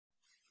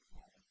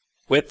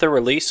With the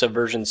release of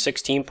version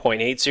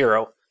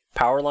 16.80,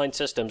 Powerline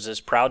Systems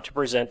is proud to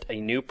present a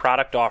new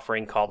product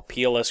offering called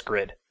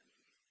PLS-Grid.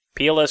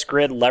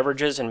 PLS-Grid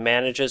leverages and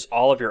manages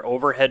all of your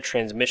overhead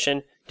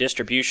transmission,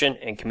 distribution,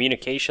 and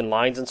communication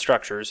lines and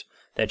structures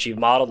that you've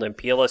modeled in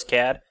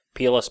PLS-CADD,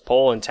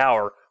 PLS-POLE, and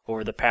Tower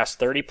over the past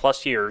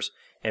 30+ years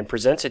and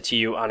presents it to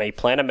you on a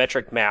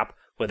planimetric map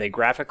with a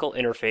graphical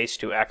interface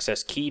to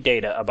access key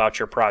data about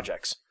your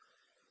projects.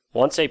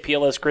 Once a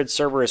PLS-Grid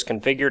server is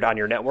configured on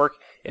your network,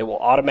 it will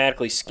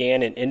automatically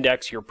scan and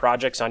index your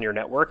projects on your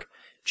network,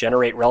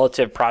 generate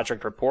relative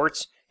project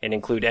reports, and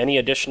include any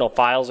additional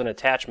files and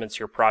attachments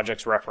your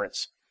projects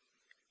reference.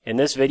 In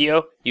this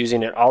video,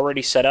 using an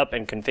already set up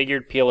and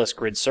configured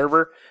PLS-Grid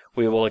server,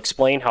 we will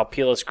explain how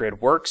PLS-Grid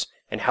works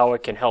and how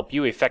it can help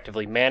you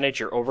effectively manage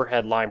your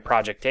overhead line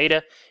project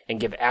data and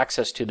give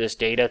access to this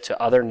data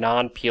to other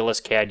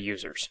non-PLS-CADD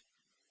users.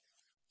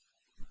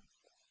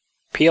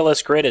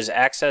 PLS-Grid is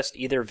accessed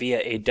either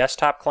via a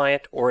desktop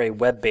client or a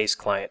web-based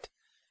client.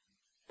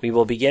 We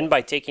will begin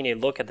by taking a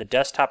look at the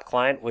desktop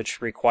client,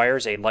 which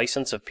requires a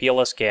license of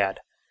PLS-CADD.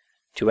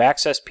 To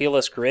access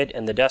PLS-Grid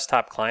in the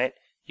desktop client,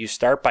 you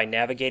start by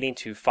navigating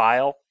to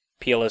File,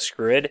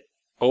 PLS-Grid,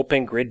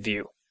 Open Grid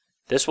View.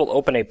 This will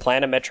open a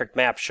planimetric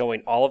map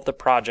showing all of the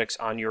projects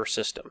on your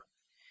system.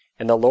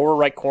 In the lower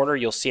right corner,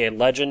 you'll see a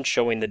legend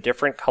showing the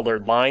different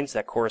colored lines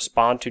that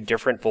correspond to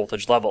different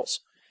voltage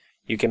levels.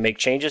 You can make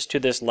changes to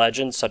this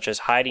legend, such as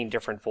hiding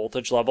different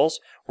voltage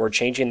levels or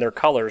changing their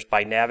colors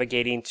by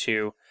navigating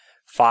to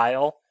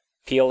File,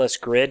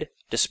 PLS-Grid,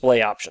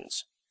 Display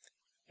Options.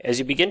 As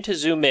you begin to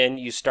zoom in,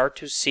 you start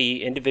to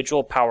see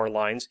individual power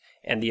lines,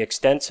 and the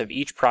extents of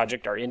each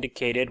project are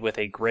indicated with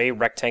a gray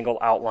rectangle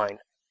outline.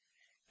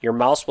 Your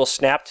mouse will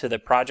snap to the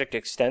project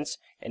extents,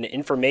 and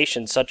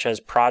information such as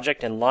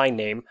project and line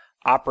name,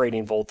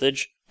 operating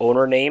voltage,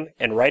 owner name,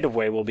 and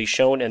right-of-way will be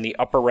shown in the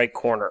upper right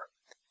corner.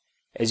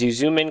 As you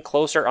zoom in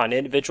closer on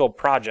individual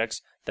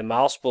projects, the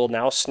mouse will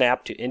now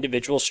snap to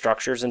individual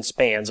structures and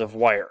spans of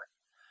wire.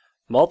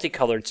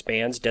 Multicolored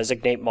spans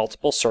designate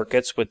multiple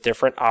circuits with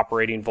different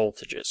operating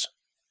voltages.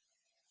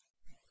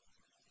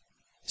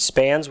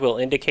 Spans will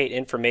indicate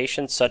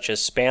information such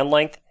as span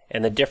length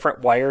and the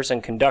different wires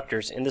and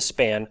conductors in the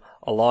span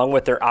along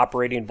with their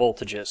operating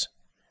voltages.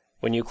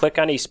 When you click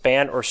on a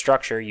span or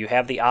structure, you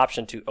have the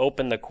option to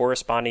open the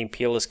corresponding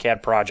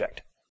PLS-CADD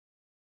project.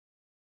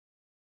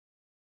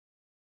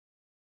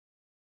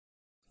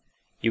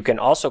 You can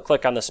also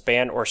click on the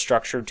span or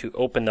structure to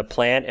open the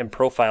plan and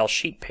profile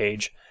sheet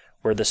page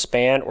where the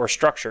span or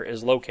structure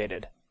is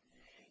located.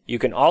 You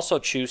can also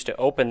choose to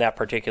open that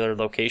particular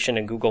location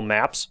in Google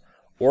Maps,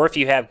 or if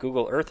you have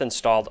Google Earth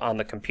installed on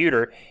the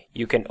computer,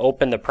 you can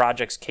open the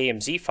project's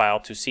KMZ file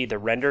to see the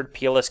rendered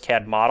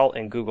PLS-CADD model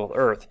in Google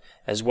Earth,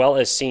 as well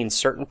as seeing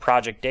certain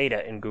project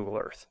data in Google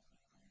Earth.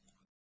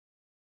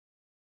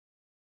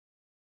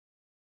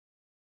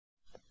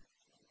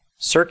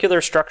 Circular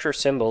structure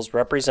symbols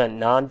represent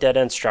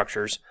non-dead-end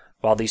structures,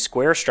 while the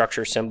square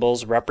structure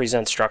symbols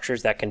represent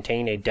structures that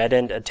contain a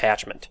dead-end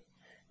attachment.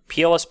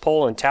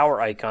 PLS-POLE and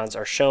Tower icons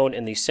are shown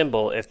in the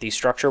symbol if the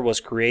structure was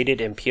created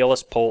in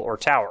PLS-POLE or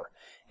Tower,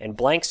 and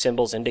blank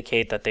symbols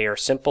indicate that they are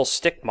simple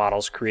stick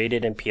models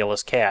created in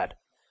PLS-CADD.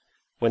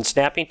 When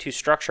snapping to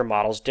structure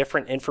models,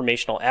 different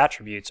informational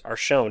attributes are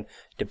shown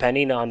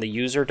depending on the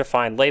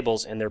user-defined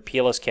labels in their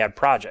PLS-CADD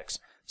projects,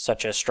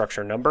 such as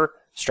structure number,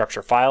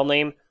 structure file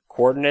name,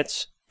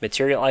 coordinates,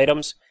 material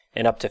items,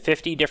 and up to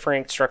 50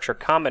 different structure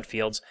comment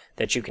fields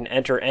that you can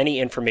enter any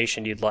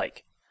information you'd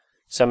like.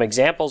 Some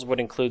examples would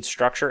include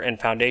structure and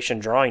foundation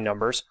drawing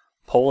numbers,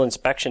 pole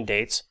inspection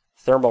dates,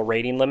 thermal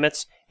rating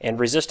limits, and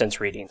resistance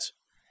readings.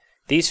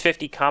 These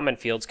 50 comment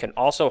fields can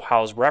also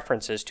house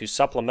references to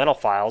supplemental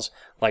files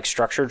like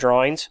structure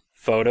drawings,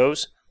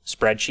 photos,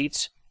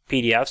 spreadsheets,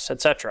 PDFs,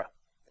 etc.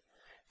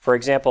 For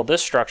example,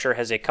 this structure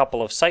has a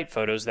couple of site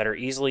photos that are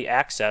easily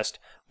accessed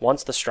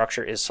once the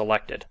structure is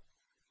selected.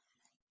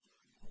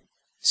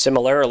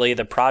 Similarly,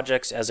 the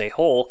projects as a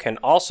whole can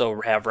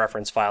also have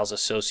reference files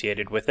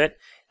associated with it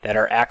that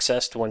are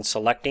accessed when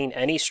selecting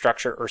any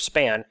structure or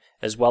span,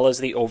 as well as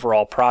the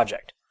overall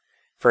project.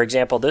 For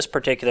example, this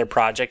particular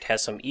project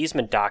has some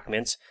easement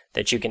documents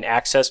that you can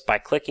access by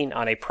clicking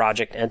on a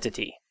project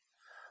entity.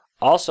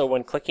 Also,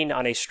 when clicking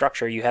on a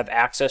structure, you have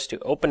access to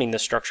opening the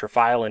structure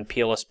file in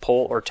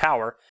PLS-POLE or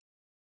Tower,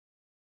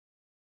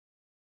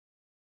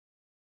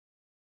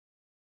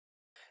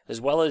 as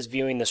well as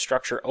viewing the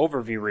structure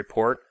overview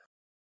report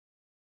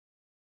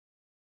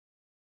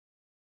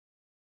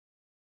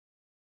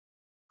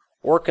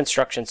or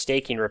construction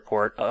staking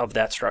report of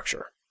that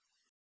structure.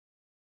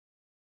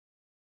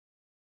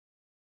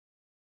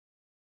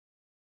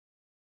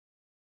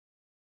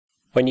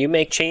 When you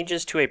make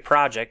changes to a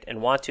project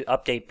and want to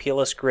update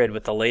PLS-Grid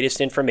with the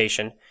latest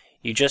information,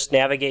 you just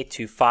navigate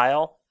to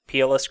File,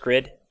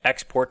 PLS-Grid,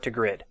 Export to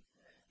Grid.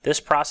 This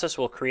process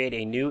will create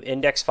a new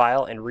index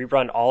file and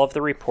rerun all of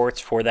the reports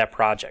for that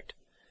project.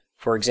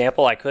 For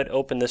example, I could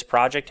open this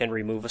project and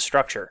remove a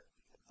structure.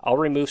 I'll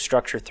remove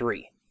structure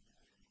 3.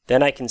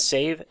 Then I can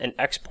save and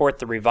export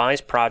the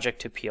revised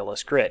project to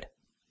PLS-Grid.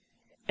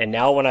 And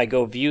now when I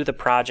go view the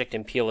project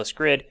in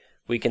PLS-Grid,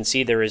 we can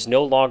see there is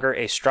no longer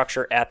a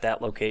structure at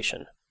that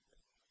location.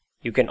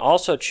 You can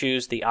also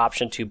choose the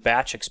option to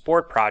batch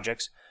export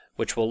projects,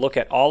 which will look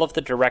at all of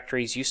the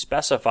directories you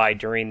specified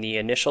during the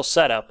initial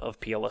setup of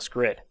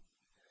PLS-Grid.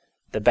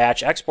 The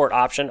batch export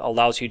option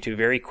allows you to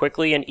very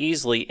quickly and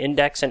easily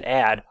index and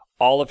add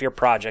all of your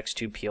projects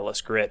to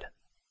PLS-Grid.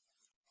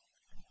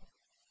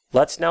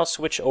 Let's now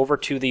switch over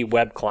to the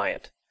web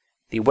client.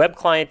 The web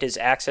client is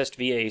accessed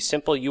via a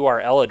simple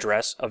URL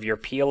address of your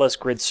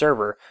PLS-Grid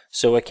server,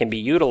 so it can be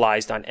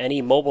utilized on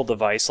any mobile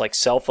device like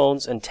cell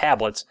phones and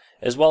tablets,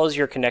 as well as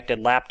your connected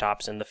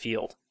laptops in the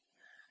field.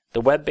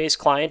 The web-based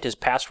client is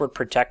password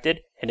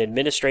protected, and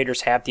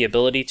administrators have the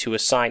ability to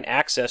assign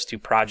access to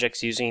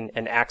projects using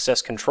an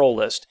access control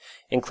list,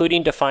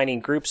 including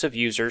defining groups of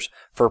users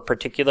for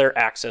particular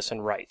access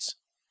and rights.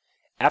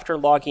 After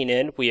logging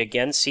in, we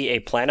again see a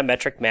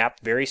planimetric map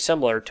very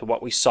similar to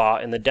what we saw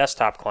in the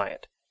desktop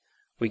client.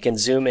 We can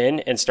zoom in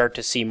and start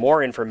to see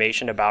more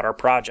information about our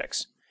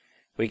projects.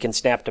 We can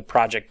snap to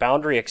project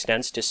boundary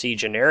extents to see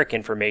generic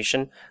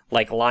information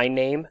like line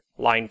name,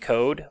 line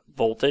code,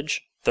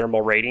 voltage,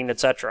 thermal rating,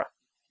 etc.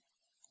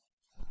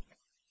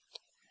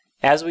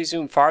 As we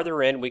zoom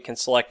farther in, we can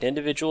select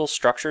individual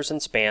structures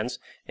and spans,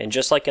 and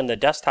just like in the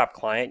desktop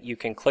client, you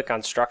can click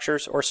on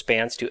structures or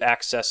spans to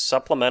access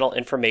supplemental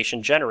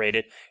information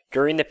generated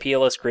during the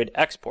PLS-Grid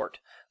export,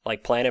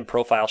 like plan and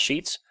profile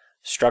sheets,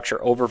 structure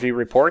overview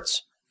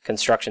reports,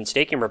 construction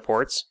staking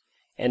reports,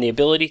 and the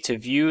ability to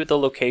view the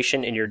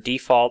location in your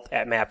default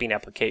mapping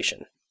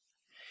application.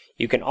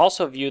 You can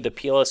also view the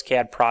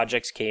PLS-CADD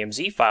project's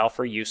KMZ file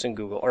for use in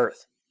Google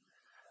Earth.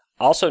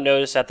 Also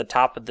notice at the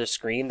top of the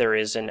screen there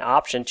is an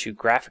option to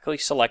graphically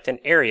select an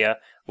area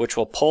which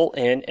will pull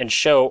in and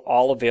show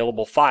all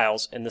available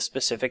files in the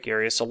specific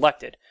area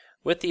selected,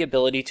 with the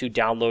ability to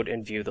download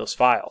and view those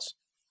files.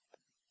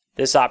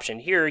 This option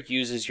here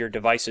uses your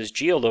device's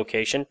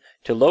geolocation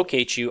to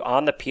locate you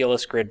on the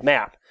PLS-Grid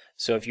map,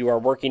 so if you are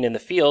working in the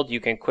field you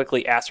can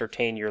quickly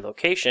ascertain your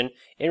location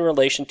in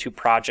relation to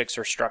projects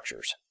or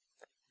structures.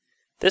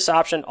 This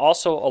option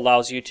also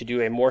allows you to do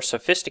a more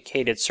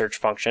sophisticated search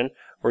function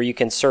where you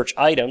can search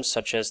items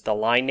such as the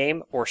line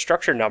name or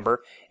structure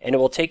number, and it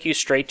will take you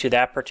straight to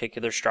that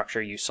particular structure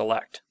you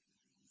select.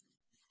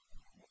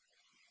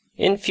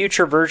 In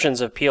future versions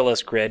of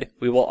PLS-Grid,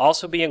 we will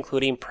also be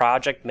including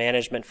project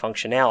management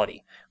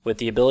functionality with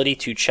the ability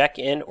to check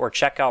in or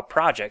check out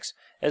projects,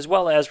 as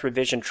well as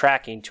revision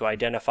tracking to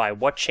identify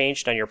what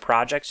changed on your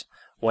projects,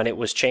 when it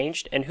was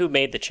changed, and who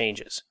made the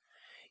changes.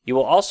 You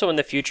will also in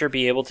the future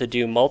be able to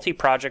do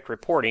multi-project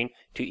reporting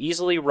to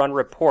easily run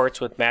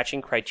reports with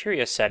matching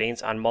criteria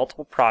settings on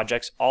multiple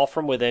projects, all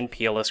from within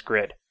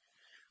PLS-Grid.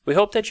 We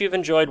hope that you've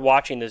enjoyed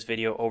watching this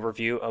video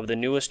overview of the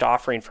newest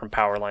offering from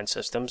Powerline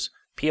Systems,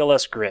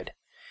 PLS-Grid.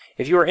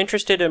 If you are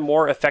interested in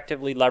more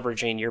effectively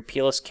leveraging your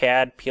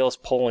PLS-CADD,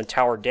 PLS-POLE, and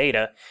tower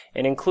data,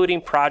 and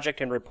including project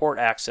and report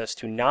access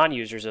to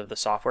non-users of the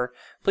software,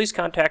 please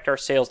contact our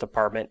sales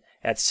department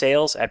at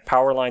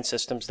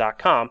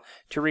sales@powerlinesystems.com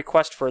to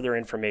request further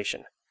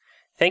information.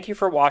 Thank you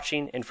for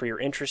watching and for your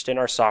interest in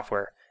our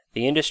software,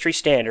 the industry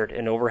standard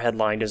in overhead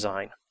line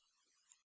design.